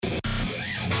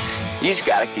You just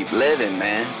gotta keep living,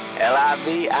 man.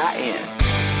 Livin.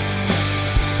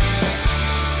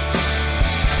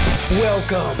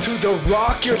 Welcome to the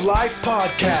Rock Your Life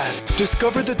podcast.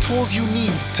 Discover the tools you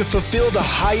need to fulfill the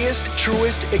highest,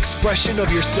 truest expression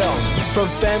of yourself. From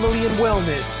family and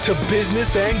wellness to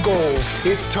business and goals.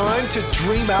 It's time to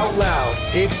dream out loud.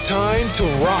 It's time to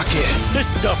rock it. This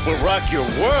stuff will rock your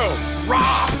world.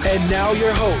 Rock! And now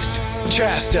your host,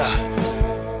 Chasta.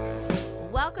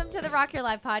 Welcome to the Rock Your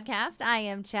Life podcast. I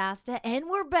am Chasta, and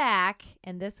we're back.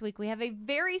 And this week we have a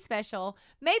very special,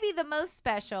 maybe the most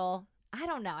special. I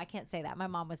don't know. I can't say that. My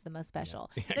mom was the most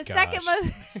special. The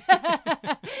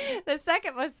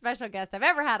second most special guest I've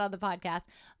ever had on the podcast,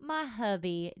 my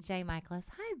hubby, Jay Michaelis.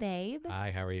 Hi, babe.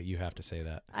 Hi, how are you? You have to say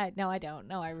that. No, I don't.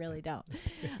 No, I really don't.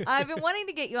 I've been wanting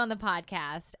to get you on the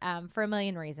podcast for a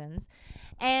million reasons.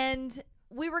 And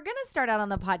we were going to start out on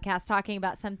the podcast talking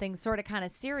about something sort of kind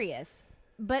of serious.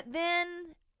 But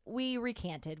then we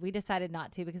recanted. We decided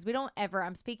not to because we don't ever,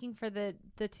 I'm speaking for the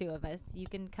two of us. You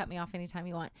can cut me off anytime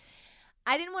you want.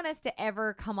 I didn't want us to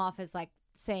ever come off as like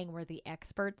saying we're the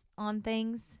experts on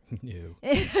things. No.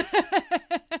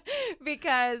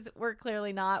 Because we're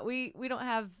clearly not. We don't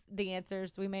have the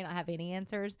answers. We may not have any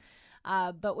answers.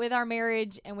 But with our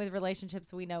marriage and with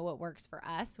relationships, we know what works for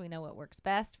us. We know what works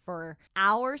best for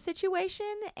our situation.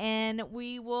 And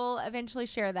we will eventually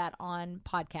share that on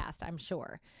podcast, I'm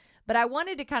sure. But I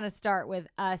wanted to kind of start with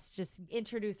us just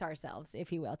introduce ourselves,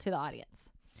 if you will, to the audience.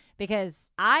 Because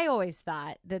I always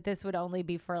thought that this would only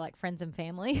be for like friends and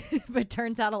family, but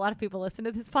turns out a lot of people listen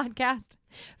to this podcast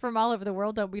from all over the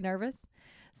world. Don't be nervous.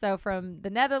 So from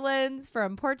the Netherlands,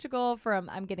 from Portugal,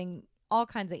 I'm getting all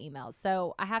kinds of emails.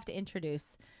 So I have to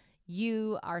introduce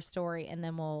you, our story, and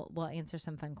then we'll answer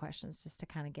some fun questions just to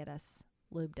kind of get us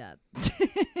lubed up.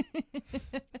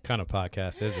 What kind of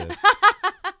podcast is this?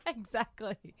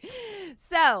 Exactly.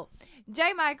 So,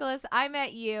 Jay Michaelis, I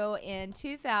met you in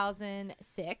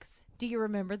 2006. Do you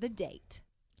remember the date?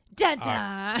 Dun-dun.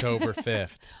 October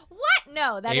 5th. What?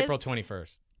 No, that April is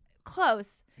 21st. close.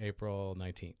 April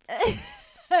 19th.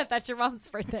 That's your mom's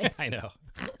birthday. I know.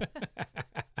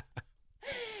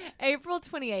 April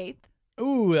 28th.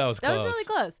 Ooh, that was close. That was really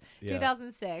close. Yeah.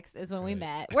 2006 is when we Right.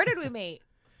 met. Where did we meet?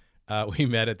 We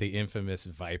met at the infamous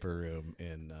Viper Room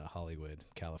in Hollywood,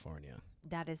 California.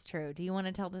 That is true. Do you want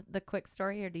to tell the quick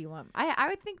story, or do you want? I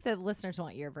would think the listeners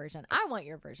want your version. I want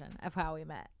your version of how we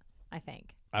met. I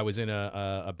think I was in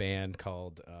a band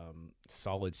called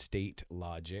Solid State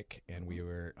Logic, and we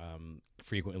were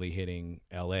frequently hitting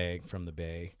L.A. from the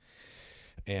Bay.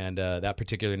 And that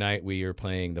particular night, we were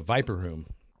playing the Viper Room.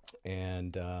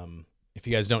 And if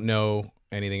you guys don't know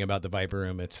anything about the Viper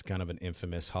Room, it's kind of an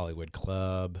infamous Hollywood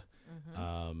club.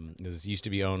 It used to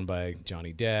be owned by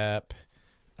Johnny Depp.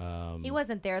 he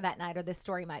wasn't there that night, or this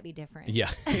story might be different. Yeah.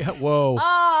 Whoa.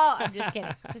 Oh, I'm just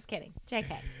kidding. Just kidding.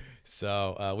 JK.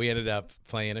 So we ended up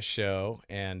playing a show,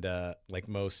 and like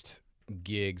most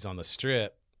gigs on the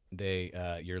Strip,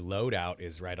 your loadout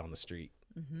is right on the street.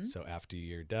 Mm-hmm. So after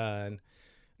you're done,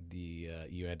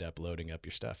 you end up loading up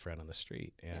your stuff right on the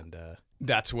street, and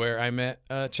that's where I met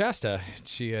Chasta.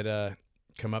 She had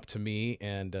come up to me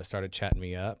and started chatting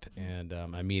me up, and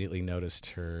I immediately noticed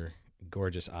her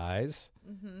gorgeous eyes.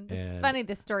 Mm-hmm. It's funny.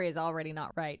 This story is already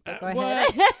not right. But go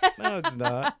ahead. What? No, it's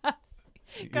not.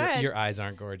 Go ahead. Your eyes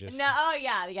aren't gorgeous. No. Oh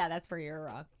yeah. That's where you're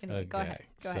wrong. Anyway, Okay. Go ahead.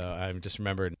 So I just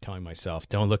remembered telling myself,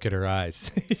 "Don't look at her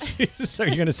eyes." So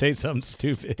you're gonna say something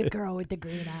stupid. The girl with the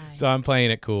green eyes. So I'm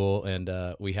playing it cool, and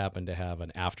we happened to have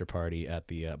an after party at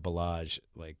the Bellage,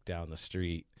 like down the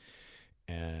street,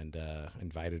 and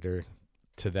invited her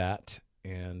to that.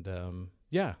 And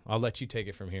yeah, I'll let you take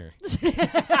it from here.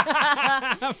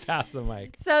 Pass the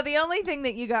mic. So the only thing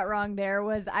that you got wrong there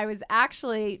was I was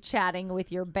actually chatting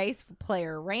with your bass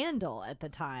player, Randall, at the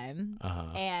time.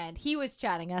 And he was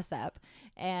chatting us up,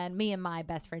 and me and my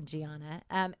best friend, Gianna.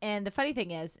 And the funny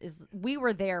thing is we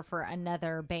were there for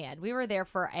another band. We were there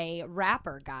for a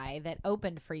rapper guy that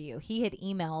opened for you. He had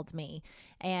emailed me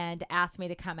and asked me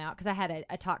to come out because I had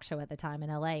a talk show at the time in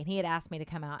LA, and he had asked me to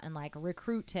come out and like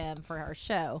recruit him for our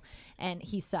show, and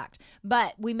he sucked.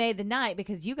 But we made the night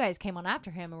because you guys came on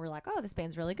after him, and we're like, oh, this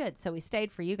band's really good. So we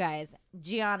stayed for you guys.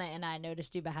 Gianna and I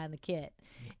noticed you behind the kit.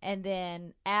 And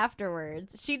then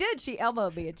afterwards, she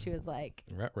elbowed me, and she was like,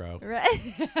 Retro. right.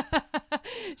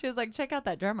 She was like, check out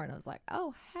that drummer. And I was like,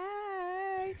 oh,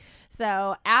 hey.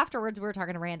 So afterwards, we were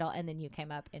talking to Randall, and then you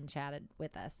came up and chatted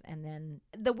with us. And then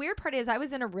the weird part is I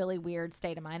was in a really weird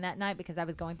state of mind that night because I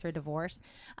was going through a divorce.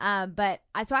 So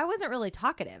I wasn't really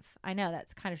talkative. I know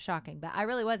that's kind of shocking, but I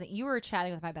really wasn't. You were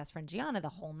chatting with my best friend Gianna the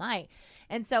whole night.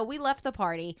 And so we left the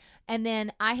party, and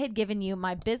then I had given you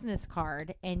my business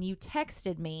card, and you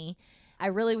texted me, I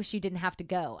really wish you didn't have to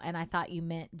go. And I thought you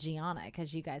meant Gianna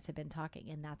because you guys had been talking.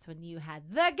 And that's when you had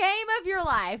the game of your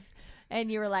life.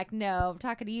 And you were like, no, I'm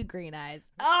talking to you, Green Eyes.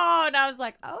 Oh, and I was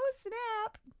like, oh,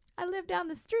 snap. I live down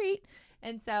the street.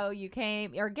 And so you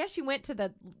came, or I guess you went to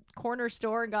the corner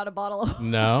store and got a bottle of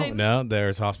wine. No,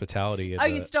 there's hospitality.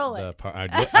 You stole it.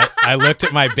 I looked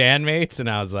at my bandmates and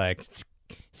I was like,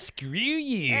 screw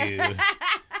you.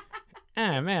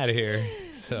 I'm out of here.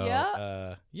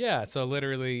 So, so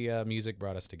literally music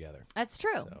brought us together. That's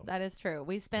true. So, that is true.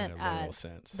 We spent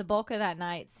sense. the bulk of that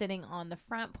night sitting on the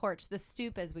front porch, the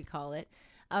stoop as we call it,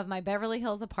 of my Beverly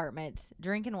Hills apartment,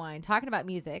 drinking wine, talking about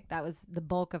music. That was the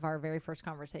bulk of our very first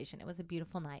conversation. It was a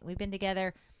beautiful night. We've been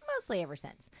together mostly ever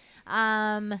since.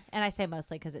 And I say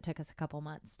mostly because it took us a couple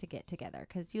months to get together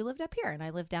because you lived up here and I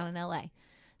lived down in LA.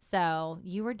 So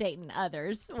you were dating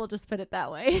others. We'll just put it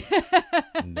that way.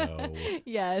 No.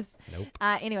 Yes. Nope.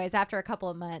 Anyways, after a couple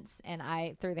of months and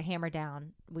I threw the hammer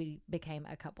down, we became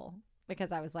a couple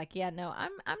because I was like, yeah, no, I'm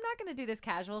not going to do this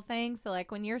casual thing. So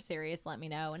like when you're serious, let me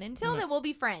know. And until then, we'll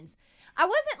be friends. I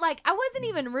wasn't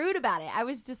even rude about it. I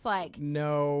was just like,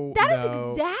 that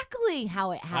is exactly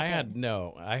how it happened.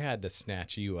 I had to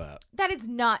snatch you up. That is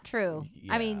not true.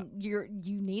 Yeah. I mean,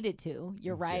 you needed to.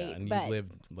 You're right. Yeah, and but you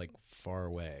lived like far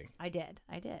away. I did.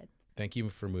 Thank you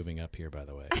for moving up here, by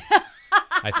the way.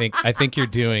 I think you're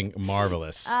doing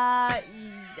marvelous. I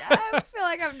feel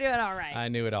like I'm doing all right. I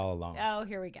knew it all along. Oh,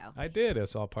 here we go. I did.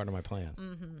 It's all part of my plan.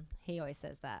 Mm-hmm. He always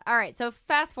says that. All right. So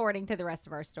fast forwarding to the rest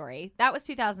of our story. That was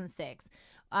 2006.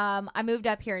 I moved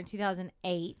up here in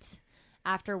 2008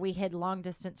 after we had long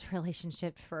distance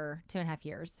relationship for 2.5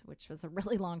 years, which was a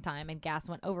really long time. And gas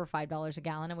went over $5 a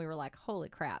gallon. And we were like, holy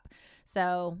crap.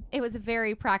 So it was a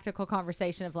very practical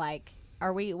conversation of like,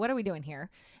 what are we doing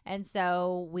here? And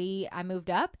so I moved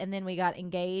up and then we got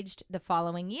engaged the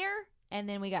following year. And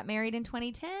then we got married in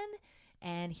 2010.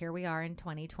 And here we are in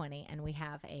 2020. And we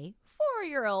have a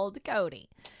 4-year-old Cody.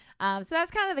 So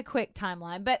that's kind of the quick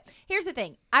timeline. But here's the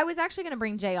thing. I was actually going to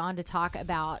bring Jay on to talk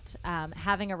about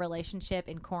having a relationship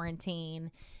in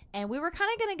quarantine. And we were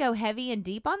kind of going to go heavy and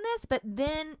deep on this. But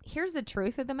then here's the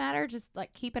truth of the matter, just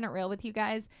like keeping it real with you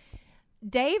guys.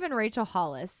 Dave and Rachel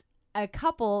Hollis, a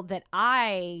couple that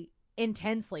I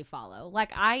intensely follow.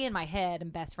 Like I, in my head, am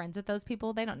best friends with those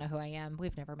people. They don't know who I am.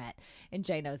 We've never met. And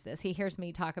Jay knows this. He hears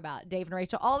me talk about Dave and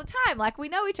Rachel all the time. Like we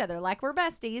know each other, like we're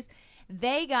besties.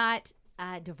 They got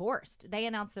divorced. They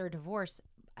announced their divorce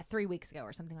 3 weeks ago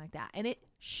or something like that. And it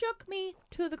shook me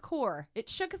to the core. It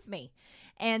shooketh me.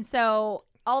 And so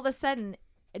all of a sudden,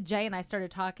 Jay and I started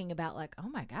talking about like, oh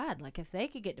my God, like if they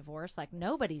could get divorced, like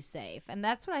nobody's safe. And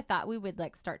that's what I thought we would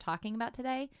like start talking about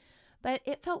today. But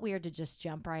it felt weird to just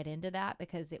jump right into that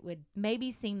because it would maybe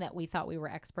seem that we thought we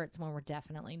were experts when we're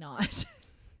definitely not.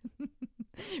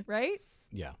 Right?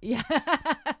 Yeah. Yeah.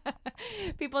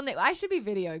 People need, I should be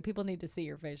videoing. People need to see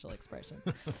your facial expression.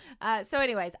 So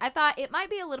anyways, I thought it might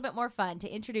be a little bit more fun to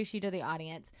introduce you to the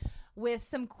audience with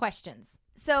some questions.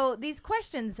 So these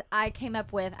questions I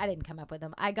didn't come up with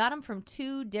them. I got them from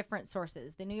 2 different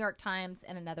sources, the New York Times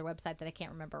and another website that I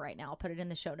can't remember right now. I'll put it in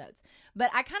the show notes. But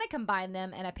I kind of combined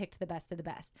them and I picked the best of the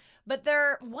best. But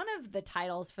one of the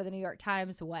titles for the New York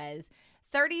Times was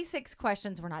 36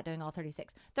 questions. We're not doing all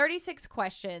 36. 36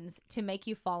 questions to make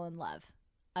you fall in love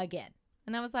again.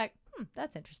 And I was like,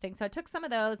 that's interesting. So I took some of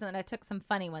those and then I took some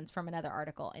funny ones from another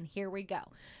article. And here we go.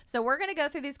 So we're going to go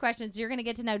through these questions. You're going to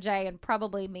get to know Jay and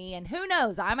probably me. And who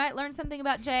knows? I might learn something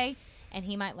about Jay and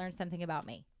he might learn something about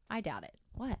me. I doubt it.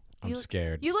 What? I'm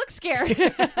scared. You look scared.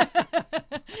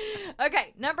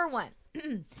 Okay. Number 1.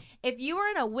 If you were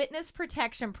in a witness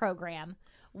protection program,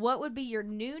 what would be your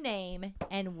new name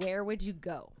and where would you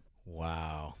go?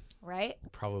 Wow. Right?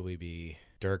 Probably be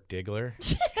Dirk Diggler.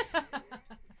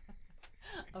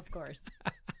 Of course.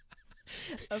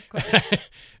 Of course.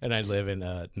 And I live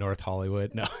in North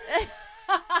Hollywood. No.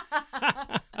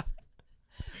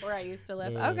 Where I used to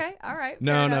live. Okay. All right.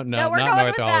 No, not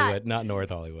North Hollywood. Not North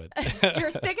Hollywood.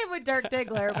 You're sticking with Dirk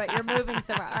Diggler, but you're moving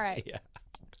somewhere. All right. Yeah.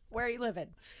 Where are you living?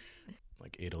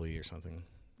 Like Italy or something.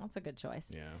 That's a good choice.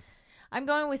 Yeah. I'm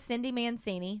going with Cindy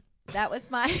Mancini. That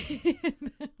was my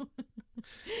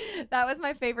that was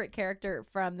my favorite character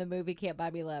from the movie Can't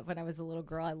Buy Me Love when I was a little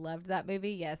girl. I loved that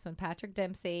movie. Yes, when Patrick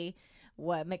Dempsey,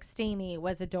 McSteamy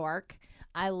was a dork.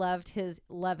 I loved his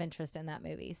love interest in that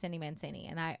movie, Cindy Mancini.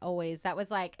 And that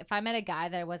was like, if I met a guy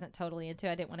that I wasn't totally into,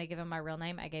 I didn't want to give him my real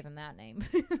name, I gave him that name.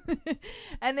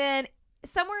 And then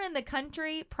somewhere in the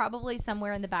country, probably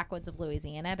somewhere in the backwoods of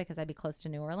Louisiana, because I'd be close to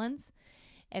New Orleans.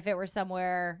 If it were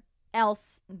somewhere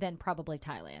else, then probably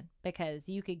Thailand, because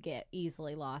you could get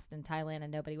easily lost in Thailand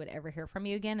and nobody would ever hear from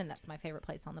you again. And that's my favorite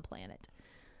place on the planet.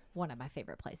 One of my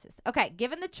favorite places. Okay.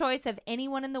 Given the choice of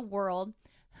anyone in the world,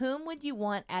 whom would you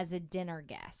want as a dinner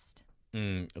guest?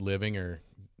 Living or?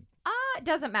 It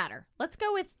doesn't matter. Let's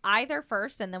go with either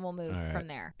first, and then we'll move from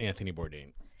there. Anthony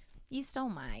Bourdain. You stole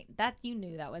mine. You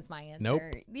knew that was my answer. Nope.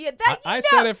 Yeah, I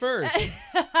said it first.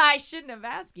 I shouldn't have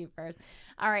asked you first.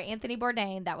 All right, Anthony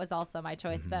Bourdain. That was also my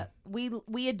choice, but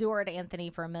we adored Anthony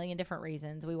for a million different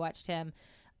reasons. We watched him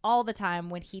all the time.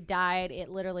 When he died, it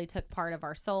literally took part of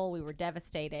our soul. We were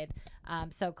devastated.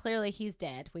 So clearly he's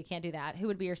dead. We can't do that. Who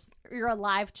would be your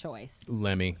alive choice?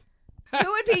 Lemmy.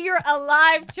 Who would be your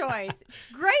alive choice?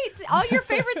 Great. All your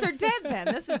favorites are dead then.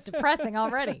 This is depressing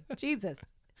already. Jesus.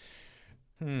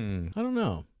 I don't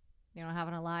know. You don't have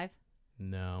an alive?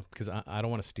 No, because I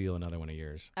don't want to steal another one of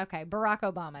yours. Okay. Barack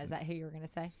Obama. Is that who you were going to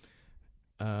say?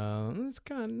 It's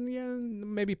kind of,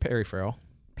 maybe Perry Farrell.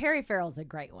 Perry Farrell's a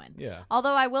great one. Yeah.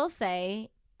 Although I will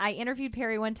say, I interviewed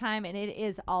Perry one time, and it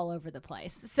is all over the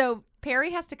place. So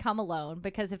Perry has to come alone,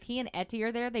 because if he and Etty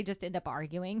are there, they just end up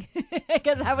arguing.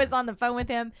 Because I was on the phone with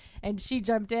him, and she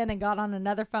jumped in and got on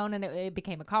another phone, and it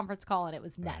became a conference call, and it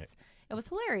was nuts. Right. It was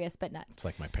hilarious, but nuts. It's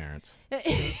like my parents. I'm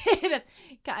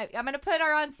going to put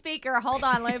her on speaker. Hold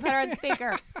on. Let me put her on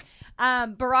speaker.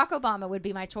 Barack Obama would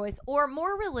be my choice. Or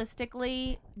more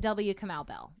realistically, W. Kamau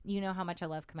Bell. You know how much I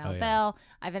love Kamau Bell.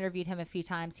 I've interviewed him a few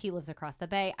times. He lives across the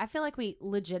bay. I feel like we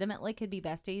legitimately could be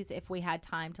besties if we had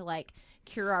time to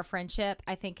cure our friendship.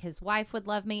 I think his wife would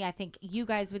love me. I think you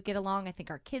guys would get along. I think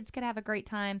our kids could have a great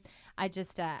time. I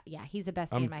just, he's a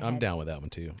bestie in my head. I'm down with that one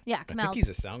too. Yeah, I think he's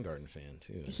a Soundgarden fan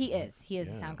too. He is. He is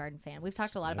a Soundgarden fan. We've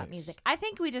talked a lot about music. I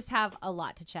think we just have a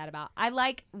lot to chat about. I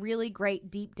like really great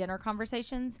deep dinner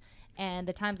conversations, and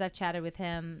the times I've chatted with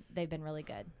him, they've been really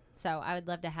good. So I would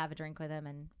love to have a drink with him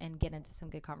and get into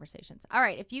some good conversations. All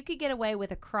right, if you could get away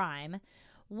with a crime,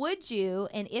 would you?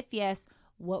 And if yes,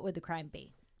 what would the crime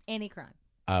be? Any crime.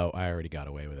 Oh, I already got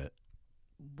away with it.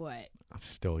 What? I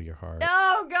stole your heart.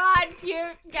 Oh, God,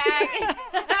 cute guy.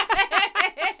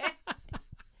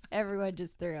 Everyone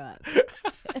just threw up.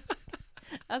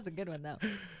 That's a good one, though.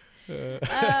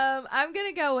 I'm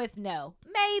going to go with no.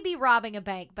 Maybe robbing a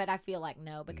bank, but I feel like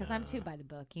no, because I'm too by the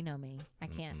book. You know me. I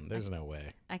can't. There's no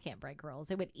way. I can't break rules.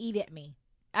 It would eat at me.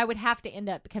 I would have to end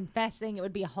up confessing. It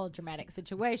would be a whole dramatic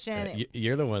situation.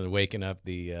 You're the one waking up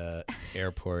the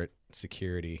airport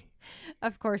security.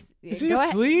 Of course. Is he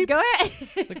asleep? Go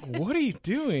ahead. What are you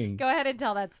doing? Go ahead and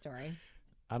tell that story.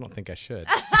 I don't think I should.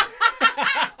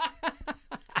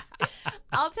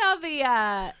 I'll tell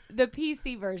the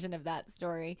PC version of that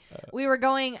story. We were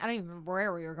going, I don't even remember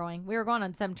where we were going. We were going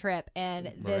on some trip,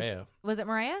 and was it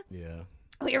Maria? Yeah.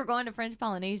 We were going to French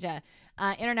Polynesia,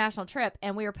 international trip,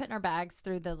 and we were putting our bags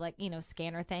through the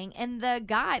scanner thing, and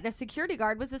the security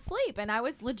guard was asleep, and I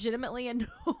was legitimately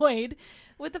annoyed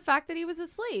with the fact that he was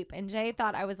asleep. And Jay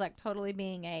thought I was totally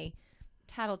being a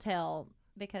tattletale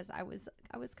because I was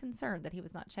concerned that he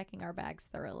was not checking our bags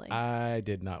thoroughly. I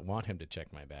did not want him to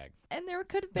check my bag. And there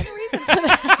could have been a reason for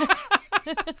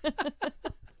that.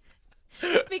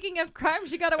 Speaking of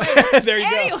crimes, you got away with it. There you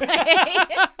anyway.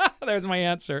 go. There's my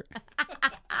answer.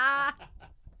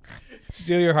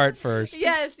 Steal your heart first.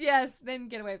 Yes. Then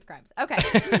get away with crimes. Okay.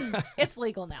 It's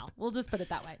legal now. We'll just put it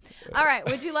that way. All right.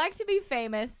 Would you like to be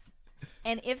famous?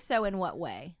 And if so, in what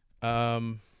way?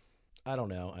 I don't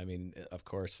know. I mean, of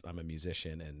course, I'm a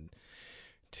musician, and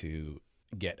to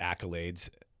get accolades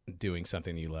doing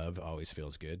something you love always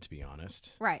feels good, to be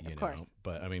honest. Right, of course.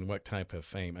 But I mean, what type of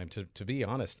fame? To be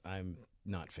honest, I'm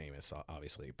not famous,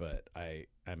 obviously, but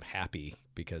I'm happy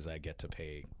because I get to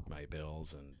pay my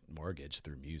bills and mortgage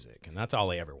through music, and that's all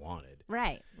I ever wanted.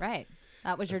 Right.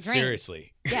 That was your dream.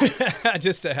 Seriously. Yeah.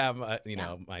 Just to have,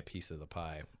 my piece of the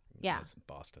pie. Yeah. That's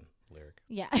Boston lyric.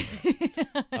 Yeah.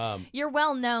 You're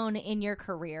well known in your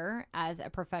career as a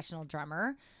professional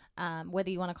drummer.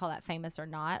 Whether you want to call that famous or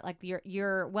not,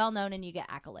 you're well known and you get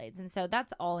accolades, and so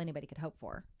that's all anybody could hope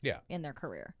for. Yeah. In their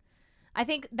career, I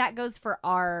think that goes for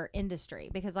our industry,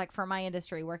 because for my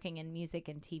industry, working in music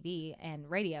and TV and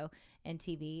radio and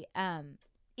TV,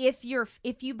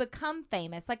 if you become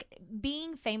famous,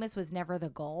 being famous was never the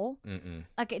goal. Mm-mm.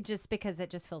 Because it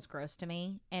just feels gross to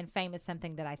me, and fame is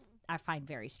something that I find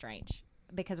very strange.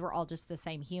 Because we're all just the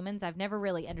same humans. I've never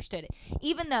really understood it.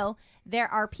 Even though there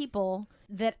are people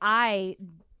that I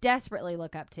desperately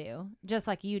look up to, just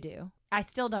like you do. I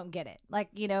still don't get it. Like,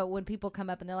 you know, when people come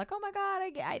up and they're like, oh my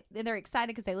God, and they're excited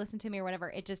because they listen to me or whatever.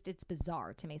 It's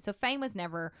bizarre to me. So fame was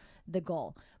never the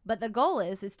goal. But the goal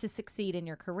is to succeed in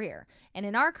your career. And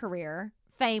in our career,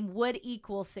 fame would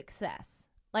equal success.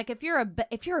 Like if you're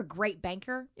a great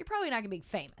banker, you're probably not going to be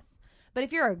famous. But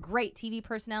if you're a great TV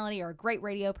personality or a great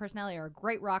radio personality or a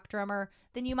great rock drummer,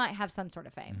 then you might have some sort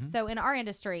of fame. So in our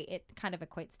industry, it kind of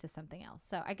equates to something else.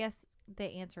 So I guess the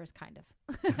answer is kind of.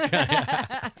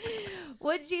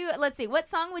 Let's see, what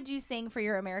song would you sing for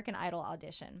your American Idol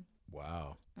audition?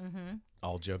 Wow.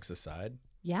 All jokes aside?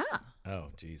 Yeah. Oh,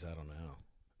 geez, I don't know.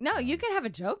 No, you can have a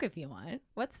joke if you want.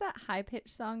 What's that high-pitched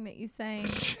song that you sang?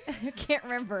 I can't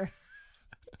remember.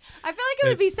 I feel like it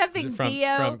would be something Is it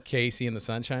Dio. from Casey and the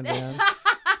Sunshine Band?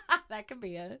 That could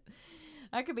be it.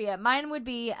 Mine would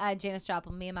be Janis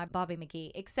Joplin, Me and My Bobby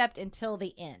McGee, except until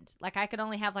the end. Like I could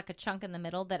only have like a chunk in the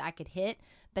middle that I could hit,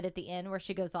 but at the end where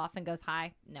she goes off and goes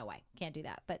high, no way, can't do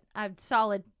that. But a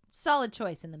solid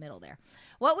choice in the middle there.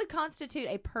 What would constitute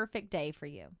a perfect day for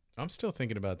you? I'm still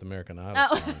thinking about the American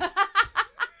Idol song.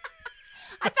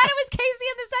 I thought it was Casey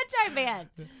and the Sunshine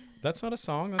Band. That's not a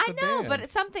song. That's I a know, band. but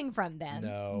it's something from them.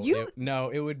 No,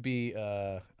 it would be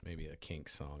maybe a Kink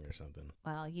song or something.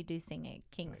 Well, you do sing a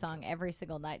Kink song every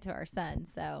single night to our son,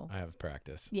 so. I have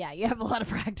practice. Yeah, you have a lot of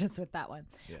practice with that one.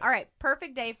 Yeah. All right,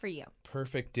 perfect day for you.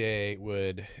 Perfect day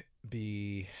would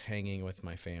be hanging with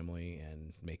my family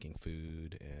and making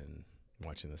food and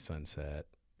watching the sunset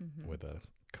with a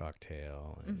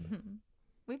cocktail. And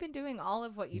We've been doing all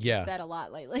of what you Yeah. just said a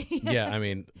lot lately. yeah, I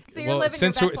mean, So you're living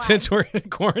your best life. since we're in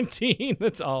quarantine,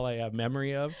 that's all I have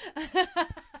memory of.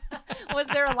 Was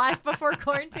there a life before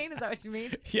quarantine? Is that what you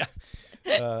mean? Yeah.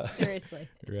 Seriously.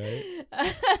 Right.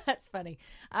 That's funny.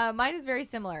 Mine is very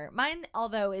similar. Mine,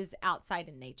 although, is outside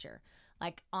in nature,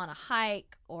 like on a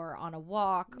hike or on a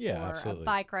walk Yeah, or absolutely. a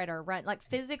bike ride or a run, like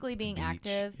physically being beach,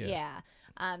 active. yeah.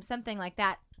 Something like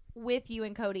that with you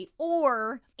and Cody,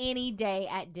 or any day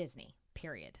at Disney.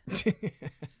 Period.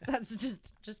 That's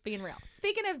just being real.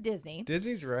 Speaking of Disney,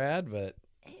 Disney's rad, but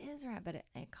it is right, but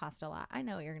it costs a lot. I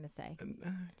know what you're gonna say.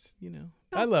 it's,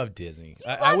 I love Disney.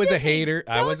 I love was a Disney. hater.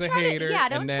 I Don't was a try to- hater. yeah,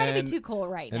 don't and try to be then- too cool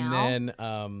right and now.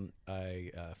 then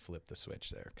I flipped the switch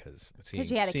there because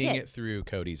you had a seeing kid. it through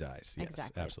Cody's eyes. Yes,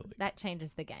 Exactly. absolutely. That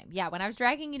changes the game. Yeah, when I was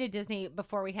dragging you to Disney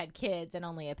before we had kids and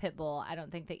only a pit bull, I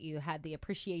don't think that you had the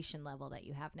appreciation level that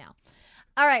you have now.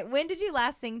 All right, when did you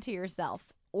last sing to yourself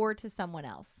or to someone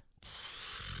else?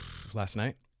 Last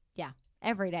night? Yeah,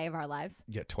 every day of our lives.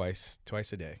 Yeah, twice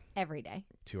a day Every day.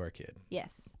 to our kid. Yes.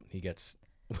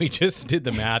 We just did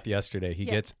the math yesterday. He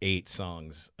Yeah. gets 8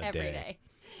 songs a Every day.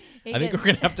 day. I think we're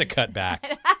going to have to cut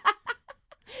back.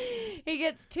 He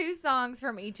gets 2 songs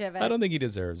from each of us. I don't think he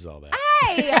deserves all that.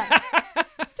 Hey!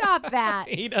 Stop that.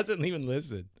 He doesn't even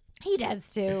listen. He does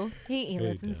too. He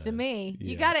listens to does. me.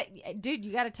 You Yeah.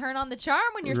 you gotta turn on the charm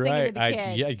when you're singing to the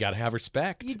kid. Yeah, you got to have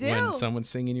respect You when do. someone's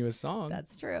singing you a song.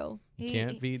 That's true. You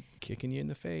can't be kicking you in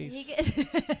the face.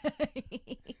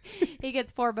 He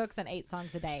gets 4 books and 8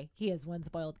 songs a day. He is one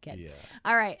spoiled kid. Yeah.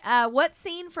 All right. What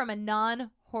scene from a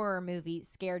non-horror movie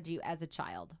scared you as a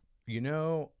child?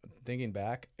 Thinking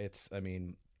back,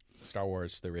 Star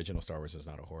Wars, the original Star Wars is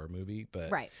not a horror movie, but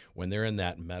Right. when they're in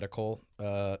that medical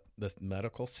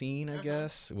scene, I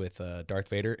guess, with Darth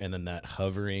Vader, and then that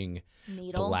hovering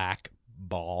Needle. black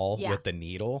ball Yeah. with the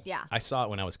needle. Yeah. I saw it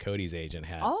when I was Cody's age and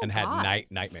had Oh, God.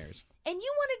 nightmares. And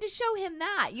you wanted to show him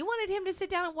that. You wanted him to sit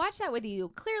down and watch that with you.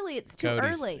 Clearly, it's too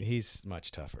early. He's much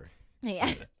tougher.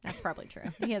 Yeah, that's probably true.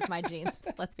 He has my genes.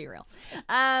 Let's be real.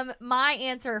 My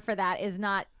answer for that is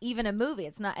not even a movie.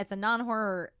 It's a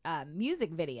non-horror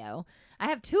music video. I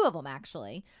have 2 of them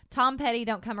actually. Tom Petty,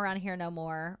 Don't Come Around Here No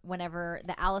More. Whenever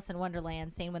the Alice in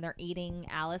Wonderland scene when they're eating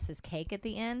Alice's cake at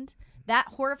the end, that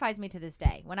horrifies me to this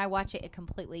day. When I watch it, it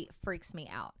completely freaks me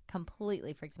out.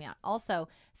 Also,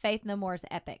 Faith No More's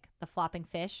Epic, The Flopping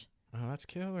Fish. Oh, that's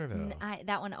killer though.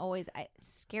 That one always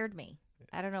scared me.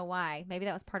 I don't know why. Maybe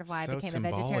that was part of why So I became a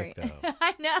symbolic, vegetarian.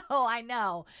 though. I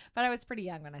know. But I was pretty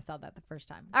young when I saw that the first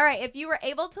time. All right. If you were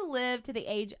able to live to the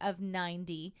age of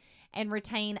 90 and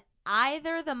retain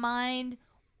either the mind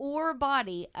or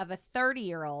body of a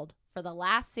 30-year-old for the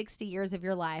last 60 years of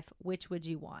your life, which would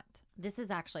you want? This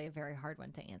is actually a very hard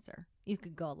one to answer. You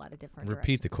could go a lot of different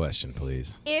Repeat the directions. question,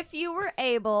 please. If you were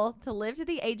able to live to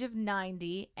the age of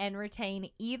 90 and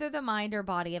retain either the mind or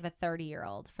body of a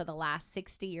 30-year-old for the last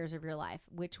 60 years of your life,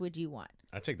 which would you want?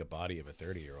 I'd take the body of a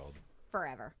 30-year-old.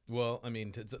 Forever. Well,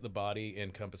 the body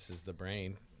encompasses the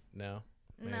brain. No.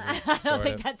 Maybe, No, I don't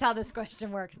think of. that's how this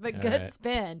question works, but All good right.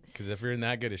 spin. Because if you're in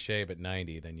that good a shape at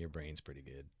 90, then your brain's pretty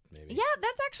good. Maybe. Yeah,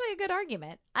 that's actually a good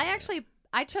argument.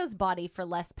 I chose body for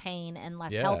less pain and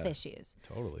less health issues.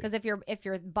 Totally. Because if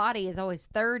your body is always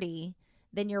 30,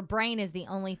 then your brain is the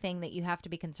only thing that you have to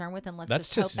be concerned with, and That's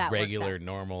just hope just that regular, works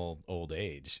normal old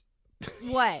age. out.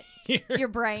 What? Your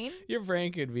brain? Your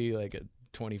brain could be like a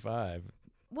 25.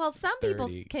 Well, some people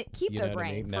 30, keep you their know what I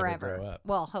brain mean? Never forever. grow up.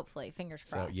 Well, hopefully, fingers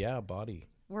So crossed. yeah, body.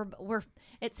 We're.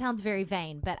 It sounds very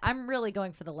vain, but I'm really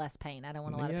going for the less pain. I don't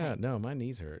want a lot of Yeah, pain. no, my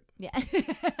knees hurt. Yeah.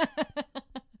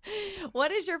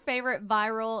 What is your favorite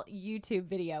viral YouTube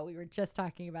video? We were just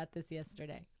talking about this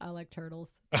yesterday. I like turtles.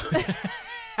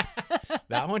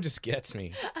 That one just gets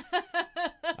me.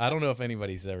 I don't know if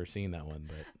anybody's ever seen that one,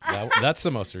 but that's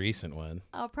the most recent one.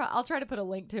 I'll try to put a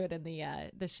link to it in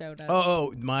the show notes.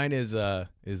 Oh, mine is the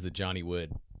Johnny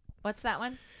Wood. What's that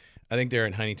one? I think they're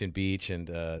in Huntington Beach,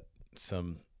 and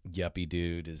some yuppie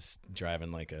dude is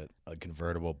driving like a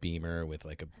convertible Beamer with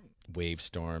like a wave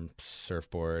storm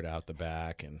surfboard out the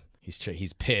back, and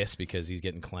he's pissed because he's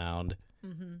getting clowned,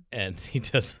 and he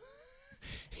does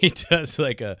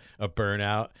like a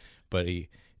burnout, but he,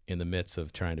 in the midst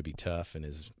of trying to be tough in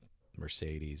his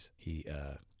Mercedes, he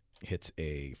hits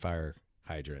a fire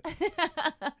hydrant,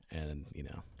 and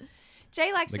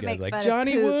Jay likes the to guy's make like, fun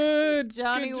Johnny of kooks. Wood,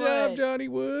 Johnny good Wood. job, Johnny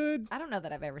Wood. I don't know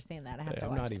that I've ever seen that. I have to I'm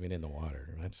watch not it. even in the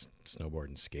water. I just snowboard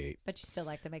and skate. But you still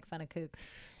like to make fun of kooks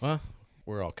Well,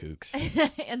 we're all kooks.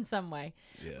 in some way.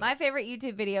 Yeah. My favorite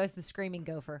YouTube video is the Screaming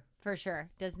Gopher, for sure.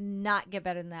 Does not get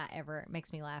better than that ever. It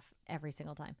makes me laugh every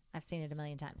single time. I've seen it a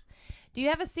million times. Do you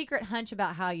have a secret hunch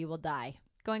about how you will die?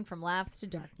 Going from laughs to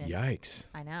darkness. Yikes.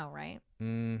 I know, right?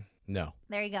 No.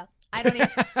 There you go. I don't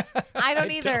I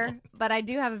don't either, don't. but I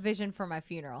do have a vision for my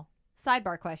funeral.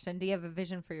 Sidebar question. Do you have a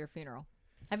vision for your funeral?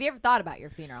 Have you ever thought about your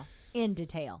funeral in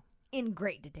detail? In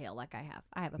great detail, like I have.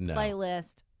 I have a No.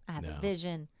 playlist. I have No. a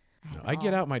vision. I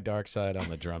get out my dark side on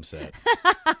the drum set.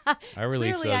 I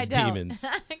release Clearly those I don't. demons.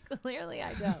 Clearly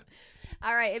I don't.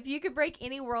 All right. If you could break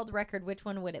any world record, which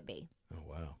one would it be? Oh,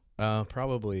 wow.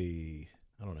 Probably,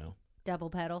 I don't know. Double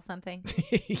pedal something?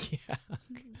 Yeah.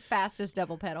 Fastest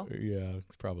double pedal? Yeah,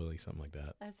 it's probably something like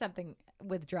that. Something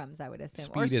with drums, I would assume.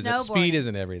 Or Speed snowboarding.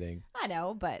 isn't everything. I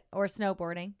know, but or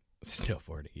snowboarding.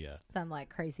 Snowboarding, yeah. Some like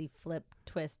crazy flip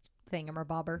twist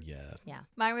thingamabobber. Yeah. Yeah.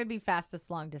 Mine would be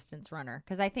fastest long distance runner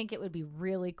because I think it would be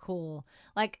really cool.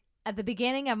 Like at the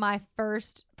beginning of my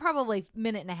first probably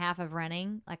minute and a half of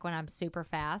running, like when I'm super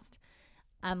fast,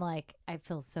 I'm like, I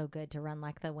feel so good to run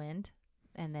like the wind.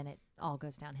 And then it all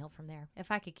goes downhill from there.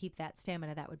 If I could keep that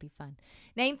stamina, that would be fun.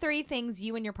 Name 3 things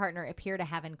you and your partner appear to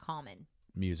have in common.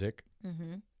 Music.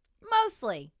 Mm-hmm.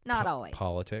 Mostly. Not always.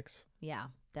 Politics. Yeah,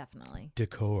 definitely.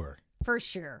 Decor. For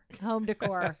sure. Home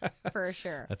decor. For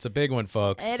sure. That's a big one,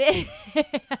 folks. It is.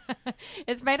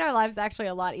 It's made our lives actually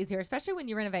a lot easier, especially when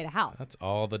you renovate a house. That's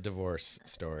all the divorce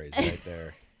stories right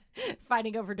there.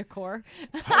 Fighting over decor.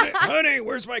 honey,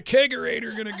 where's my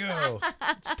kegerator going to go?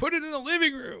 Let's put it in the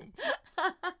living room.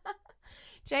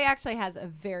 Jay actually has a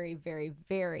very, very,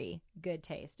 very good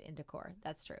taste in decor.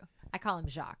 That's true. I call him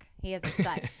Jacques. He has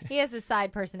a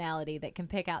side personality that can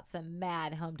pick out some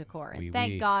mad home decor. And Oui,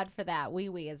 thank oui. God for that.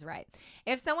 Oui is right.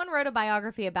 If someone wrote a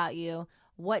biography about you,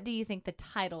 what do you think the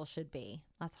title should be?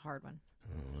 That's a hard one.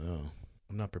 Oh, no.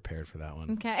 I'm not prepared for that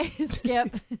one. Okay,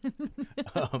 skip.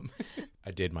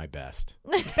 I did my best.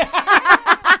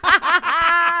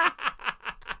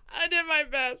 I did my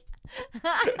best.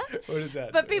 What is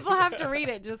that? But people have to read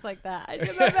it just like that. I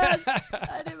did my best.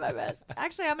 I did my best.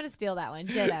 Actually, I'm going to steal that one.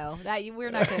 Ditto. We're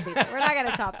not going to beat that. We're not going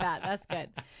to top that. That's good.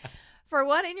 For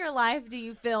what in your life do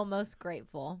you feel most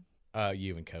grateful?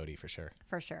 You and Cody, for sure.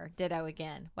 For sure. Ditto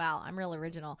again. Wow, I'm real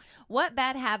original. What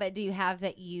bad habit do you have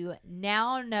that you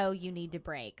now know you need to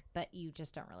break, but you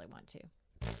just don't really want to?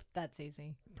 That's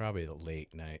easy. Probably the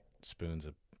late night spoons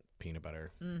of peanut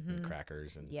butter and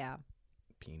crackers and Yeah.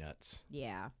 peanuts.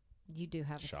 Yeah. You do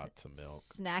have Shots a of milk.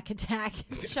 snack attack.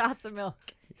 Shots of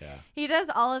milk. Yeah. He does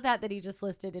all of that he just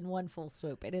listed in one full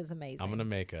swoop. It is amazing. I'm going to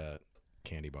make a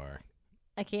candy bar.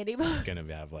 A candy bar? It's going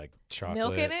to have like chocolate,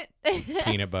 Milk in it?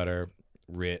 peanut butter,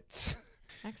 Ritz,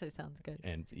 Actually sounds good.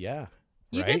 and yeah.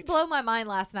 You right? did blow my mind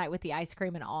last night with the ice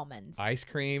cream and almonds. Ice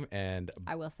cream and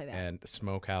I will say that. and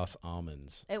smokehouse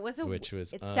almonds. It was which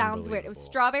was it sounds weird. It was unbelievable.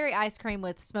 strawberry ice cream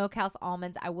with smokehouse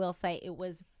almonds. I will say it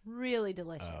was really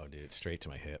delicious. Oh, dude, straight to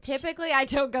my hips. Typically, I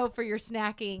don't go for your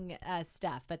snacking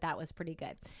stuff, but that was pretty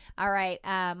good. All right.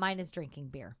 Mine is drinking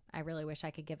beer. I really wish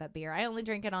I could give up beer. I only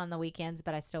drink it on the weekends,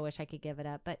 but I still wish I could give it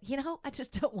up. But, I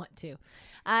just don't want to.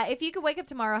 If you could wake up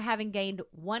tomorrow having gained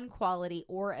one quality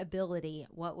or ability,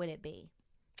 what would it be?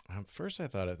 First, I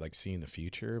thought of like seeing the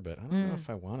future, but I don't know if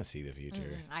I want to see the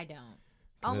future. I don't.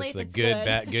 'Cause Only it's if the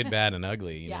it's good, bad, and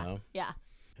ugly. You yeah. know. Yeah.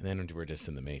 And then we're just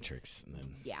in the Matrix, and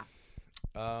then Yeah.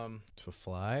 to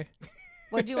fly.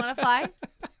 Would you want to fly?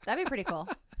 That'd be pretty cool.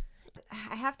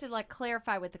 I have to like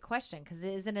clarify with the question because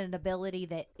isn't it an ability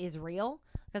that is real?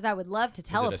 Because I would love to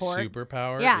teleport. Is it a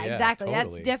superpower? Yeah, exactly.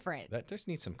 Totally. That's different. That just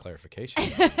needs some clarification.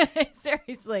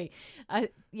 Seriously.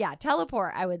 Yeah,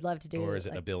 teleport I would love to do. Or is it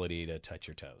like, ability to touch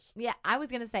your toes? yeah, I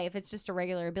was going to say if it's just a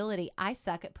regular ability, I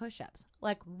suck at push-ups.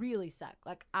 Like really suck.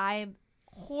 Like I'm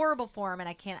horrible for them and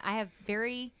I have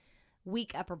very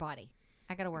weak upper body.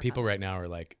 I got to work People on it. right now are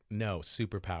like, no,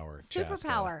 superpower.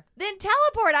 Superpower. Then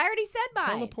teleport. I already said mine.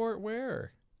 Teleport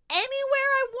where? Anywhere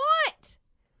I want.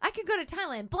 I could go to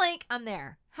Thailand. Blank, I'm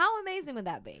there. How amazing would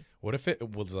that be? What if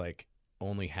it was like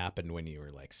only happened when you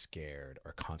were like scared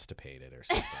or constipated or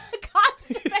something?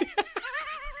 Constipated.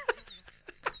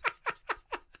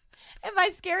 Am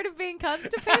I scared of being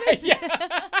constipated?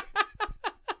 Yeah.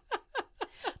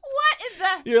 What in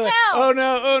the You're like, hell? oh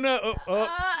no,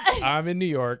 I'm in New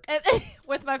York. And-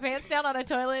 with my pants down on a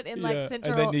toilet in like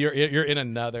central. And then you're in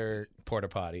another porta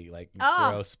potty, like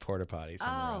gross porta potty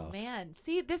somewhere else. Oh man!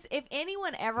 See this. If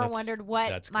anyone ever That's- wondered what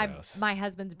that's my gross. my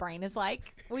husband's brain is like,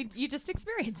 you just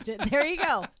experienced it. There you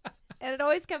go. And it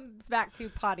always comes back to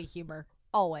potty humor.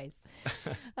 Always.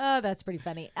 Oh, that's pretty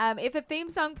funny. If a theme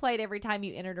song played every time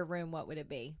you entered a room, what would it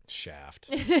be? Shaft.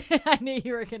 I knew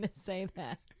you were gonna say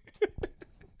that.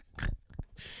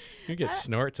 You get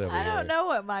snorts over I here. don't know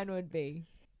what mine would be.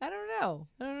 I don't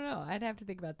know. I'd have to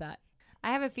think about that.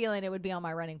 I have a feeling it would be on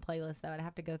my running playlist, though. I'd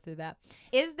have to go through that.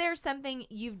 Is there something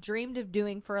you've dreamed of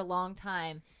doing for a long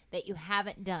time that you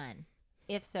haven't done?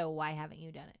 If so, why haven't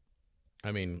you done it?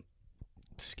 I mean,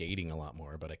 skating a lot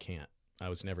more, but I can't. I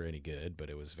was never any good,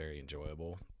 but it was very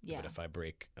enjoyable. Yeah. But if I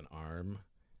break an arm,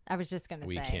 I was just going to say.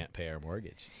 we can't pay our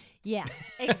mortgage. Yeah,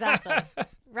 exactly.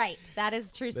 Right. That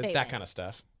is a true statement. That kind of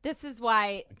stuff. This is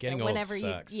why Getting old whenever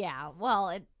sucks. Yeah.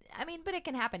 Well, but it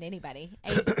can happen to anybody.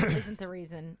 Age isn't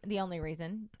the only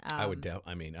reason.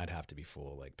 I'd have to be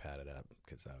full, like padded up,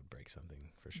 because I would break something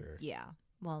for sure. Yeah.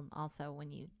 Well, also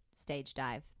when you stage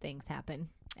dive, things happen.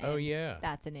 Oh and yeah.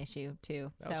 That's an issue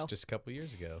too. That was just a couple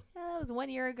years ago. That was 1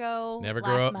 year ago. Never last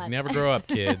grow up. month. Never grow up,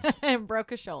 kids. And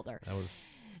broke a shoulder. That was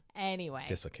Anyway.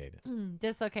 dislocated.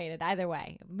 Dislocated. Either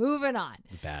way. Moving on.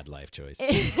 Bad life choice.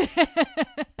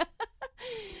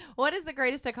 What is the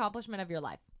greatest accomplishment of your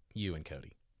life? You and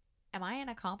Cody. Am I an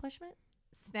accomplishment?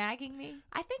 Snagging me?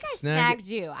 I think I Snag- snagged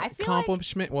you. I feel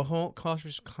accomplishment. Well, whole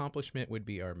accomplishment would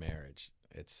be our marriage.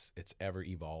 It's ever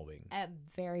evolving.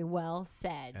 Very well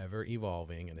said. Ever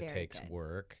evolving, and it Very takes good.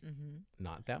 work. Mm-hmm.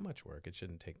 Not that much work. It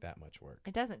shouldn't take that much work.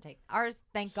 It doesn't take ours.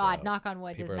 Thank God. So, Knock on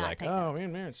wood. Does People are not like, take "Oh that.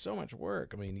 man, it's so much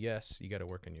work." I mean, yes, you got to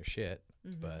work on your shit,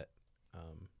 Mhm. but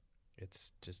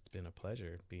it's just been a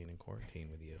pleasure being in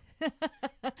quarantine with you.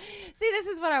 See, this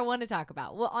is what I want to talk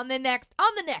about. Well, on the next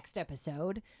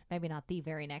episode, maybe not the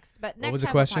very next, but next was the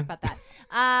time question? we'll talk about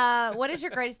that. What is your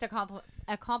greatest It would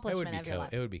accomplishment be of your life?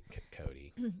 It would be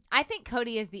Cody. I think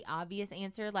Cody is the obvious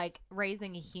answer. Like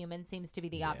raising a human seems to be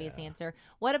the obvious Yeah. answer.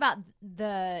 What about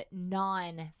the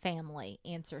non-family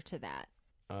answer to that?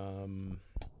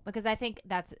 Because I think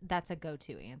that's a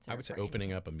go-to answer. I would say for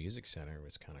opening anything. up a music center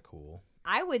was kind of cool.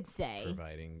 I would say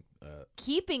Providing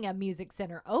keeping a music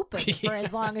center open for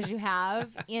as long as you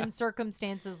have in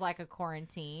circumstances like a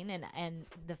quarantine and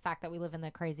the fact that we live in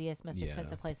the craziest, most Yeah.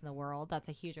 expensive place in the world. That's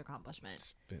a huge accomplishment.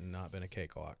 it's not been a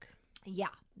cakewalk. Yeah,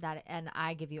 and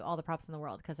I give you all the props in the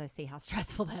world because I see how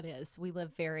stressful that is. We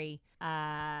live very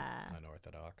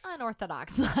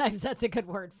unorthodox lives. That's a good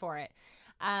word for it.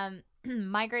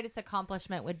 My greatest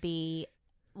accomplishment would be,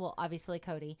 well, obviously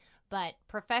Cody, but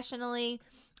professionally,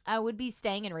 I would be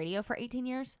staying in radio for 18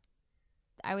 years.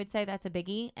 I would say that's a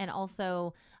biggie. And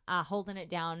also holding it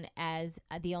down as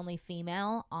the only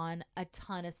female on a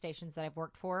ton of stations that I've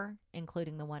worked for,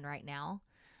 including the one right now.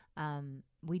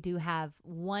 We do have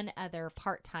one other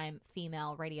part-time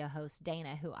female radio host,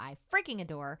 Dana, who I freaking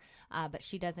adore, but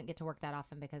she doesn't get to work that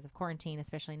often because of quarantine,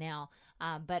 especially now.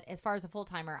 But as far as a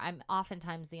full-timer, I'm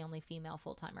oftentimes the only female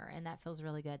full-timer, and that feels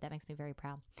really good. That makes me very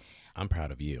proud. I'm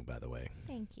proud of you, by the way.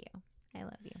 Thank you. I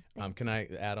love you. Can I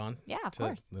add on? Yeah, of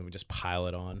course. Let me just pile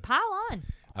it on. Pile on.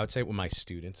 I would say with my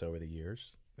students over the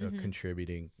years, Mhm.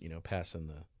 contributing, passing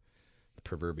the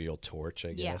proverbial torch, I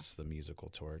Yeah. guess, the musical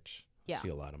torch. Yeah. I see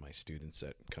a lot of my students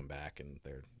that come back and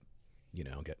they're,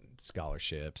 getting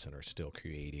scholarships and are still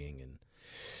creating. And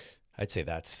I'd say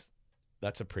that's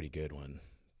a pretty good one.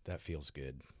 That feels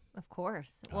good. Of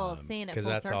course. Well, seeing it because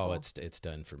full that's circle. all it's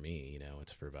done for me. You know,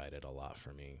 it's provided a lot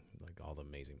for me, like all the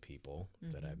amazing people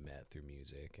that I've met through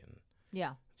music, and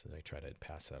Yeah. so I try to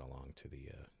pass that along to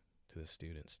the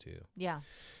students too. Yeah.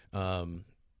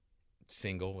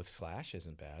 Single with Slash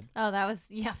isn't bad. Oh, that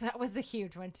was a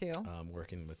huge one too.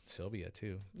 Working with Sylvia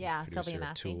too. Yeah, producer Sylvia of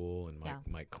Massey. Tool and Yeah.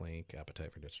 Mike Clink,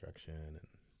 Appetite for Destruction, and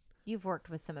You've worked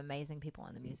with some amazing people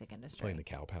in the music industry. playing the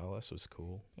Cow Palace was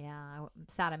cool. Yeah, I'm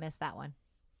sad I missed that one.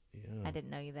 Yeah, I didn't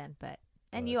know you then,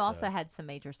 and But, you also had some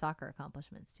major soccer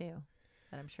accomplishments too,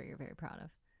 that I'm sure you're very proud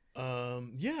of.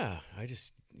 Yeah.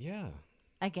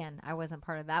 Again, I wasn't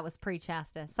part of that. Was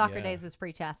pre-Chasta. Soccer Yeah. days was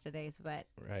pre-Chasta days, but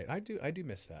Right. I do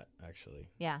miss that actually.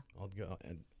 yeah. I'll go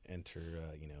and enter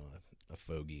a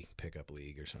fogey pickup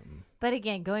league or something. But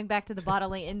again, going back to the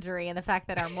bodily injury and the fact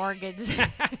that our mortgage.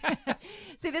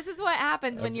 See, this is what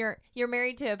happens when you're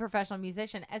married to a professional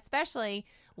musician, especially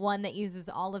one that uses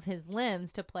all of his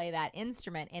limbs to play that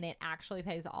instrument, and it actually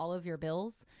pays all of your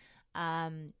bills.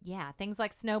 Things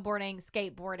like snowboarding,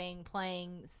 skateboarding,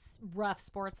 playing rough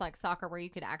sports like soccer, where you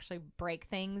could actually break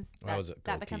things. I was a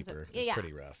goalkeeper. It's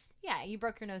pretty rough. Yeah, you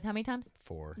broke your nose how many times?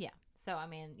 4. Yeah. So I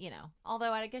mean,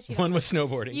 although I guess you don't. One was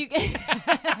snowboarding.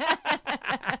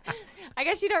 I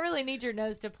guess you don't really need your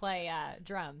nose to play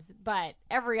drums, but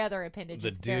every other appendage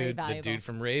is very valuable. The dude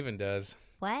from Raven does.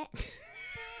 What?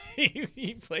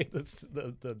 he played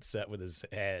the set with his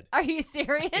head. Are you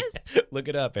serious? Look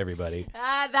it up, everybody.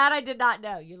 That I did not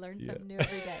know. You learn something new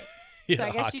every day. He So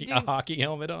had I guess you do. a hockey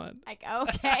helmet on. Like,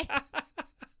 okay.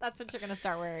 That's what you're going to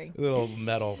start wearing. Little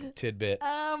metal tidbit.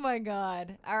 Oh, my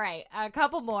God. All right. A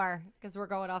couple more because we're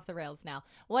going off the rails now.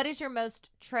 What is your most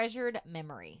treasured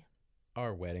memory?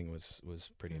 Our wedding was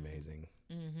pretty amazing.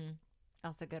 Mm-hmm.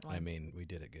 That's a good one. I mean, we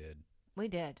did it good. We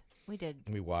did.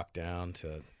 We walked down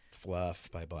to Fluff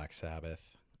by Black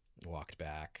Sabbath, walked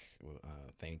back,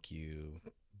 Thank You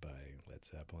by Led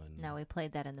Zeppelin. No, we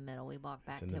played that in the middle. We walked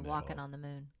back in to the Walking middle. on the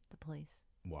Moon, the Police.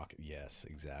 Yes,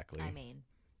 exactly. I mean,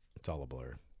 it's all a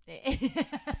blur.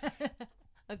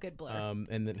 a good blur.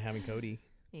 And then having Cody.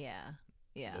 Yeah.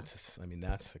 That's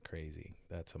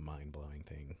a mind-blowing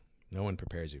thing. No one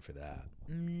prepares you for that.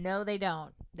 No, they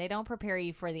don't. They don't prepare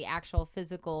you for the actual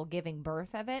physical giving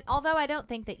birth of it. Although I don't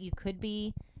think that you could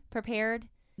be prepared.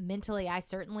 Mentally, I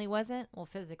certainly wasn't. Well,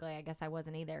 physically, I guess I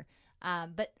wasn't either.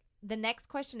 But the next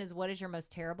question is, what is your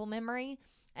most terrible memory?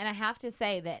 And I have to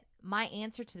say that my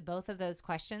answer to both of those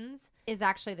questions is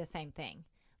actually the same thing.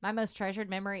 My most treasured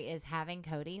memory is having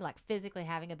Cody, like physically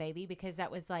having a baby, because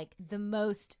that was like the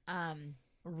most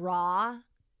raw,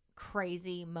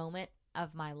 crazy moment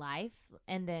of my life.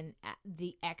 And then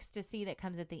the ecstasy that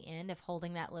comes at the end of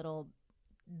holding that little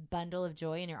bundle of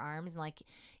joy in your arms, and like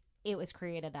it was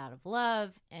created out of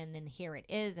love, and then here it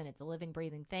is, and it's a living,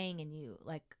 breathing thing, and you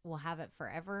like will have it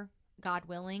forever, God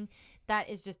willing. That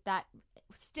is just that.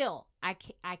 Still, I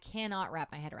cannot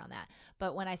wrap my head around that.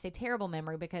 But when I say terrible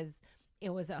memory, because it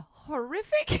was a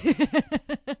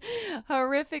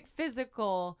horrific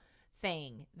physical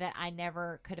thing that I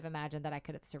never could have imagined that I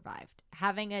could have survived.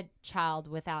 Having a child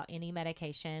without any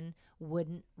medication,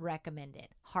 wouldn't recommend it.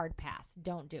 Hard pass.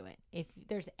 Don't do it. If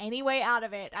there's any way out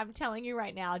of it, I'm telling you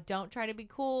right now, don't try to be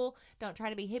cool. Don't try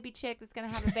to be hippie chick that's going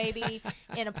to have a baby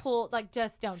in a pool. Like,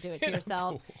 just don't do it to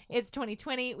yourself. It's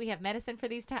 2020. We have medicine for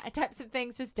these types of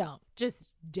things. Just don't. Just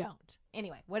don't.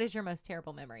 Anyway, what is your most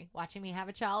terrible memory? Watching me have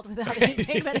a child without any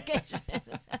pain medication.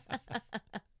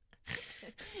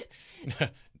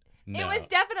 No, it was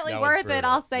definitely that was worth it. brutal.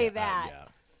 I'll say Yeah, that. yeah.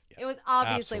 It was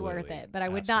obviously worth Absolutely. it, but I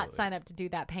would not Absolutely. sign up to do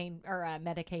that pain or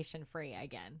medication free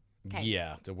again. Okay.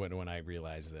 Yeah, to when I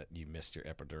realized that you missed your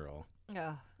epidural,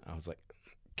 Ugh. I was like,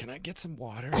 "Can I get some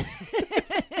water?"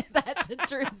 That's a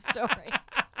true story.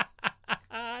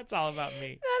 It's all about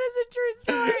me. That is a true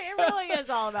story. It really is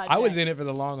all about I was Jay. in it for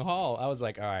the long haul. I was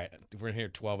like, "All right, if we're in here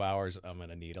 12 hours. I'm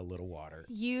gonna need a little water."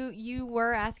 You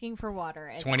were asking for water.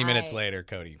 As 20 minutes later,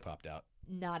 Cody popped out.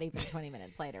 Not even 20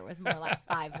 minutes later. It was more like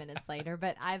 5 minutes later.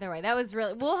 But either way, that was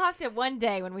really. We'll have to one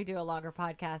day when we do a longer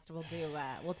podcast.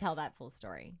 We'll tell that full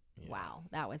story. Yeah. Wow,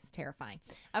 that was terrifying.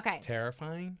 Okay,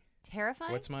 Terrifying.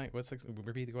 terrifying.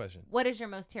 Repeat the question. What is your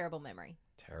most terrible memory?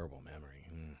 Terrible memory.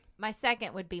 My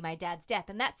second would be my dad's death.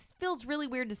 And that feels really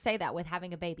weird to say that with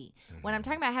having a baby. When I'm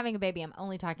talking about having a baby, I'm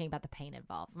only talking about the pain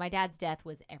involved. My dad's death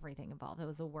was everything involved. It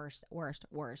was the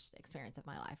worst experience of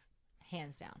my life.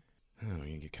 Hands down. Oh,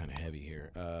 you get kind of heavy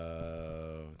here.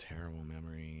 Terrible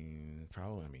memory.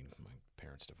 Probably, my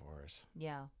parents' divorce.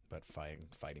 Yeah. But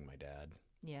fighting my dad.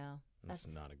 Yeah. That's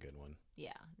not a good one.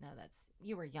 Yeah. No,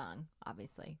 you were young,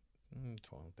 obviously.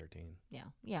 12, 13. Yeah.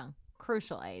 Young.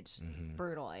 Crucial age. Mm-hmm.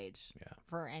 Brutal age. Yeah.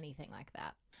 For anything like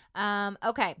that.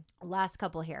 Okay, last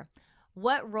couple here.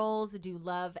 What roles do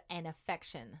love and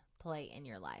affection play in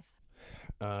your life?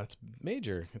 It's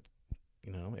major.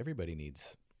 Everybody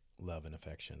needs love and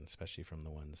affection, especially from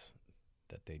the ones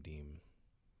that they deem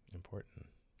important.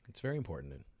 It's very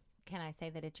important. Can I say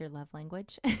that it's your love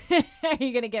language? Are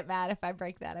you going to get mad if I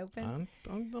break that open?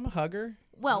 I'm a hugger.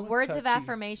 Well, I'm words touchy. of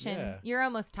affirmation, Yeah. You're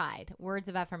almost tied. Words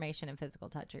of affirmation and physical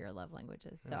touch are your love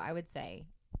languages. So I would say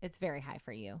it's very high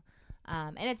for you.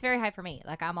 And it's very high for me.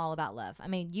 Like, I'm all about love. I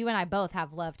mean, you and I both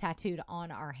have love tattooed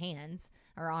on our hands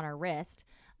or on our wrist.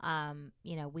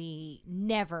 We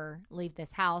never leave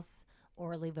this house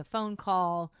or leave a phone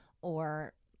call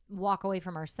or walk away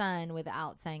from our son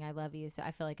without saying I love you. So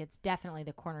I feel like it's definitely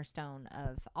the cornerstone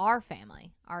of our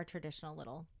family, our traditional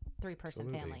little 3-person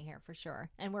Absolutely. family here for sure.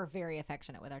 And we're very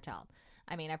affectionate with our child.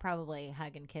 I mean, I probably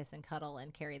hug and kiss and cuddle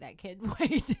and carry that kid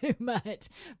way too much,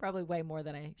 probably way more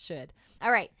than I should.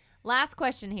 All right, last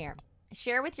question here.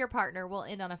 Share with your partner. We'll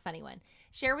end on a funny one.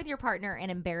 Share with your partner an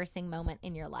embarrassing moment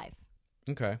in your life.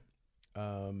 Okay.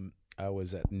 I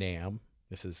was at NAMM.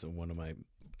 This is one of my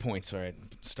points where I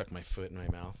stuck my foot in my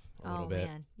mouth a little bit.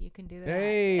 Oh, man, you can do that.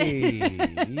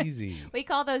 Hey, easy. We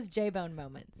call those J-bone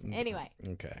moments. Anyway.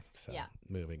 Okay. So Yeah.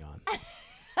 moving on.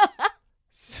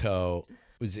 So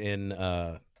was in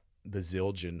the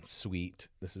Zildjian suite.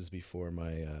 This is before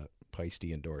my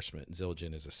Peisty endorsement.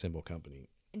 Zildjian is a cymbal company.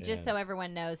 Just so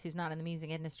everyone knows who's not in the music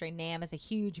industry, NAMM is a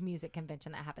huge music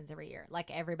convention that happens every year.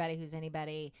 Like, everybody who's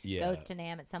anybody goes to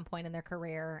NAMM at some point in their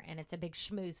career, and it's a big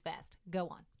schmooze fest. Go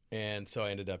on. And so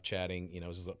I ended up chatting, it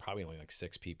was probably only like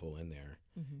 6 people in there.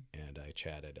 Mm-hmm. And I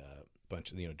chatted a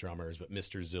bunch of, drummers, but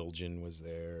Mr. Zildjian was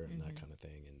there and that kind of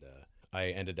thing. And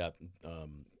I ended up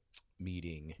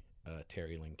meeting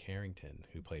Terry Lynn Carrington,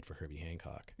 who played for Herbie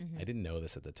Hancock. Mm-hmm. I didn't know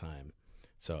this at the time.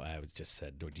 So I was just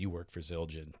said, do you work for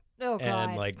Zildjian? Oh, God.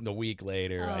 And like the week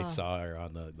later, I saw her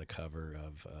on the cover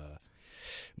of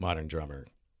Modern Drummer.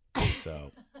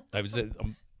 So I was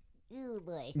Ooh,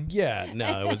 boy. yeah,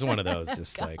 no, it was one of those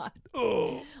just like,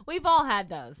 oh. We've all had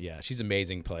those. Yeah, she's an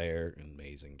amazing player,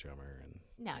 amazing drummer. And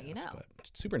Now you know. but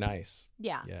super nice.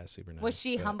 Yeah. Yeah, super nice. Was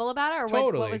she but humble about it, or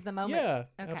Totally. what was the moment? Yeah,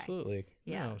 Okay. absolutely.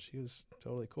 Yeah. No, she was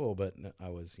totally cool, but I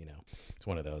was, it's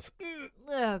one of those.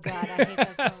 Oh, God, I hate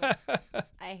those moments.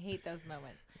 I hate those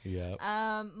moments.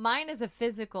 Yeah. Mine is a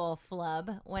physical flub.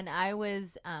 When I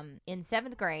was in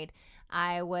 7th grade,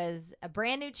 I was a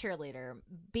brand new cheerleader.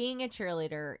 Being a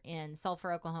cheerleader in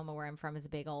Sulphur, Oklahoma, where I'm from, is a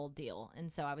big old deal. And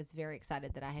so I was very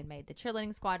excited that I had made the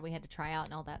cheerleading squad. We had to try out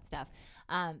and all that stuff.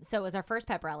 So it was our first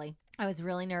pep rally. I was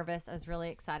really nervous. I was really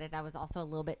excited. I was also a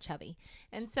little bit chubby.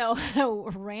 And so I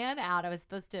ran out. I was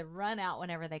supposed to run out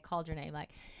whenever they called your name. Like,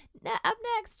 up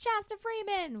next, Shasta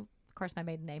Freeman. Of course, my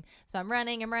maiden name. So I'm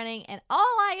running, and all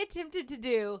I attempted to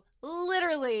do,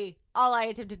 literally all I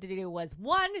attempted to do was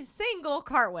one single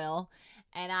cartwheel,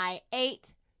 and I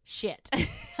ate shit.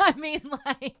 I mean,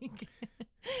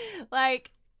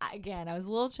 like, again, I was a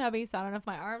little chubby, so I don't know if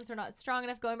my arms were not strong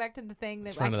enough, going back to the thing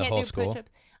that I front of the can't whole do school?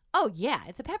 push-ups. Oh, yeah,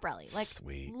 it's a pep rally. Like,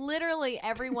 Sweet. literally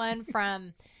everyone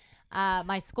from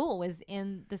my school was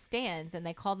in the stands, and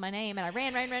they called my name, and I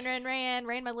ran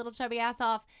my little chubby ass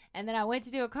off, and then I went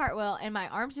to do a cartwheel, and my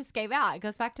arms just gave out. It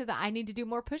goes back to the I need to do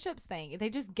more push-ups thing. They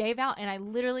just gave out, and I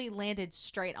literally landed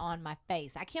straight on my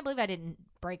face. I can't believe I didn't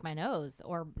break my nose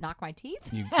or knock my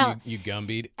teeth out. You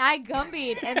gumbied? I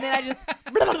gumbied, and then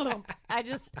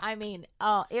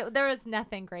there was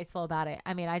nothing graceful about it.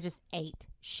 I mean, I just ate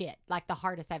shit, like the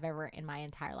hardest I've ever in my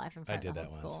entire life in front of the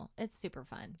whole school. Once. It's super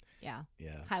fun. Yeah.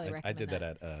 Yeah. Highly recommend I did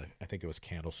that that. at, I think it was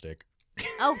Candlestick.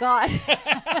 Oh, God.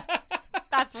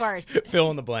 That's worse. Fill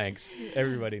in the blanks.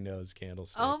 Everybody knows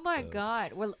Candlestick. Oh, my so.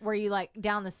 God. Were you like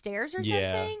down the stairs or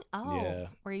Yeah. something? Oh. Yeah.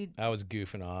 Were you? I was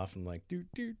goofing off and like, do.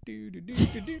 And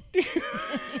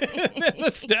then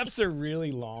the steps are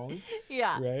really long.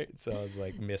 Yeah. Right? So I was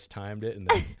like, mistimed it and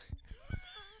then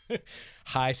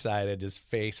high-sided, just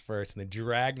face first, and then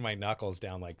dragged my knuckles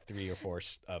down like 3 or 4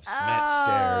 of cement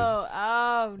stairs.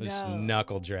 Oh, Just no.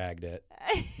 knuckle dragged it.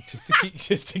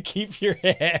 just to keep your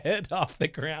head off the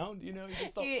ground, you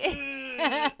just all,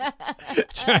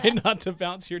 trying not to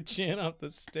bounce your chin off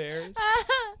the stairs.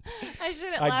 I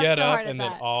shouldn't I laugh get so up hard and at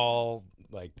then that. all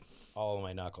of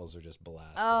my knuckles are just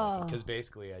blasted. Oh. Because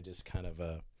basically I just kind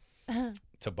of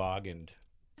tobogganed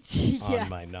Yes. on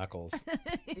my knuckles.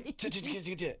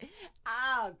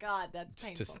 Oh, God, that's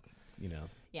painful. Just, Yeah.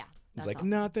 it's that's like, awful.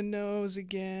 not the nose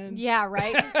again. Yeah,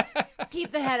 right?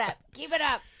 Keep the head up. Keep it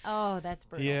up. Oh, that's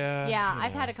brutal. Yeah, Yeah, you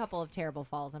I've had know. a couple of terrible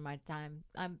falls in my time.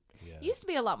 Yeah. Used to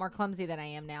be a lot more clumsy than I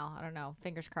am now. I don't know.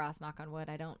 Fingers crossed, knock on wood.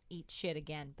 I don't eat shit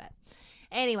again. But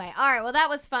Anyway, all right. Well, that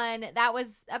was fun. That was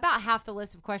about half the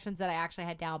list of questions that I actually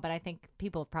had down, but I think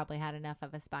people have probably had enough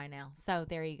of us by now. So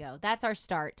there you go. That's our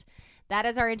start. That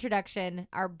is our introduction,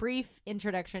 our brief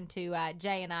introduction to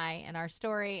Jay and I and our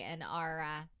story and our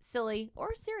silly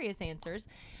or serious answers.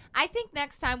 I think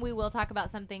next time we will talk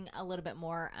about something a little bit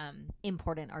more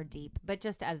important or deep. But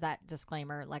just as that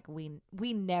disclaimer, like we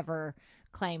never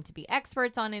claim to be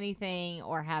experts on anything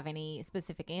or have any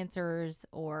specific answers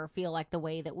or feel like the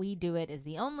way that we do it is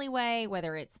the only way,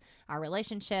 whether it's our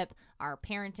relationship, our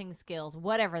parenting skills,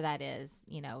 whatever that is.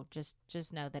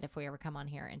 Just know that if we ever come on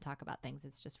here and talk about things,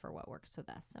 it's just for what works with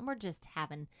us. And we're just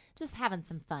having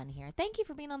some fun here. Thank you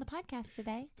for being on the podcast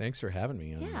today. Thanks for having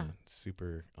me. I'm Yeah.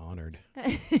 super honored.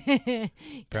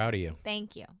 Proud of you.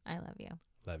 Thank you. I love you.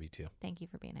 Love you too. Thank you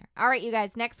for being here. All right, you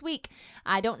guys, next week,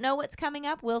 I don't know what's coming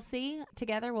up. We'll see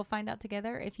together. We'll find out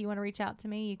together. If you want to reach out to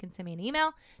me, you can send me an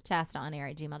email,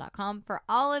 chastaonair@gmail.com. For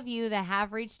all of you that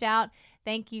have reached out,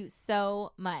 thank you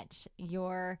so much.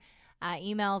 Your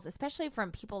emails, especially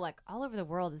from people like all over the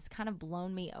world, has kind of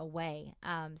blown me away.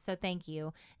 So thank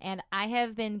you. And I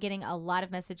have been getting a lot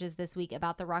of messages this week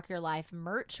about the Rock Your Life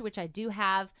merch, which I do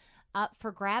have up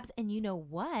for grabs. And you know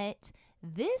what?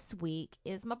 This week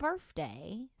is my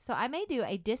birthday, so I may do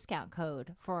a discount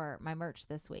code for my merch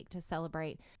this week to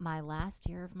celebrate my last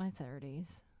year of my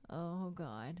 30s. Oh,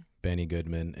 God. Benny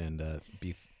Goodman and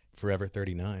be forever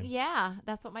 39. Yeah,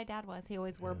 that's what my dad was. He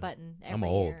always wore a button every I'm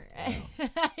old. year.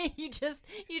 you just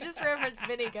referenced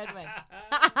Benny Goodman.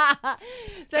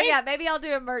 So yeah, maybe I'll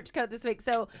do a merch code this week.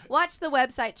 So watch the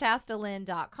website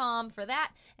ChastaLynn.com for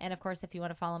that. And of course, if you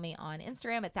want to follow me on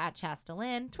Instagram, it's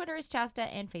 @ChastaLynn. Twitter is Chasta,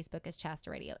 and Facebook is Chasta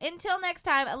Radio. Until next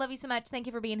time, I love you so much. Thank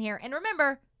you for being here. And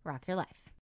remember, rock your life.